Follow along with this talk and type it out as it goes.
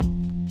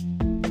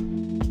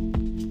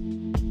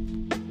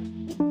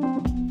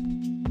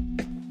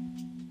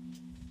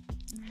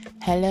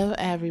Hello,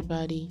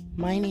 everybody.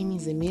 My name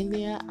is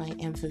Emilia. I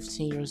am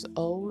 15 years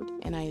old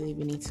and I live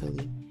in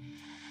Italy.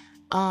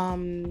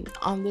 On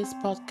this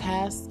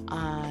podcast,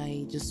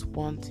 I just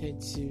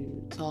wanted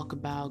to talk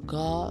about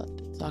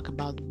God, talk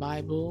about the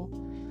Bible,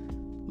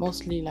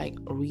 mostly like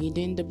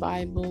reading the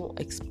Bible,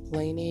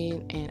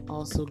 explaining, and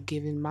also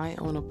giving my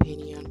own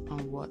opinion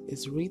on what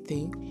is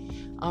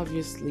written.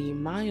 Obviously,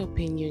 my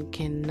opinion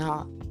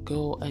cannot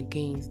go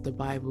against the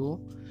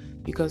Bible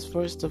because,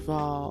 first of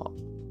all,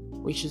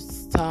 we should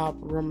stop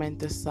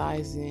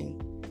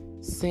romanticizing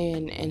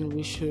sin and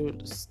we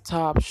should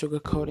stop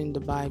sugarcoating the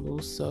Bible.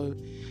 So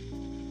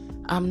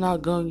I'm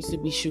not going to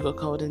be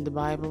sugarcoating the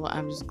Bible.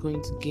 I'm just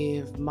going to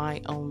give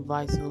my own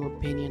vital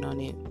opinion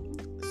on it.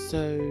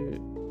 So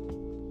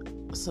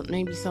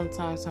maybe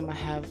sometimes I might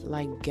have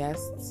like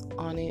guests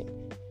on it,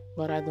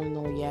 but I don't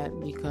know yet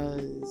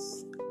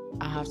because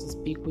I have to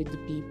speak with the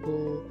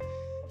people,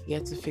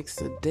 get to fix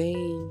the day,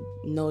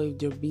 know if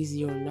they're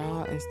busy or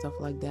not, and stuff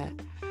like that.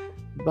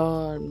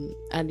 But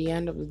at the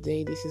end of the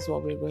day, this is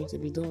what we're going to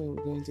be doing.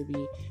 We're going to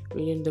be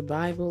reading the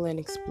Bible and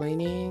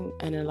explaining,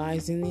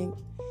 analyzing it.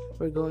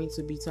 We're going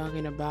to be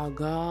talking about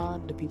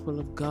God, the people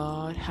of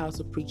God, how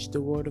to preach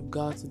the word of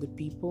God to the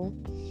people,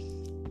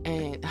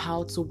 and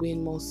how to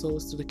win more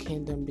souls to the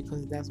kingdom,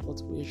 because that's what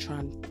we're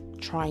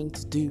trying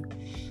to do.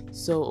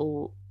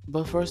 So,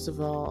 but first of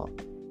all,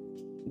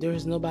 there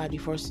is nobody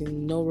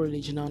forcing no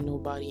religion on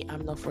nobody.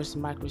 I'm not forcing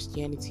my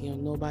Christianity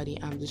on nobody.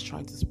 I'm just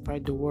trying to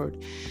spread the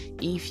word.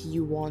 If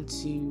you want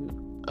to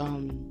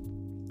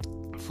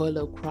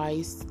follow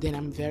Christ, then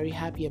I'm very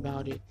happy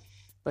about it.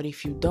 But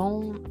if you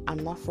don't,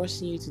 I'm not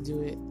forcing you to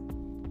do it.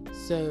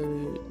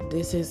 So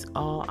this is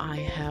all I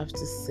have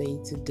to say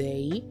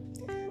today.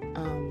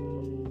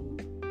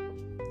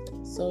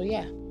 So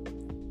yeah,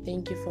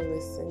 thank you for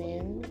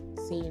listening.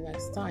 See you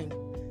next time.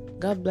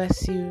 God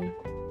bless you.